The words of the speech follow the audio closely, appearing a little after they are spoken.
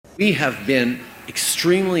We have been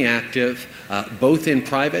extremely active, both in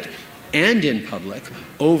private and in public,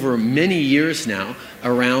 over many years now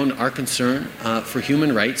around our concern for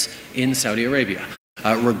human rights in Saudi Arabia.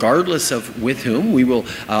 Regardless of with whom, we will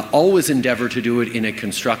always endeavor to do it in a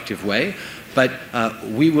constructive way, but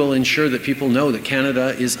we will ensure that people know that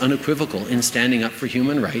Canada is unequivocal in standing up for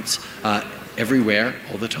human rights everywhere,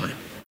 all the time.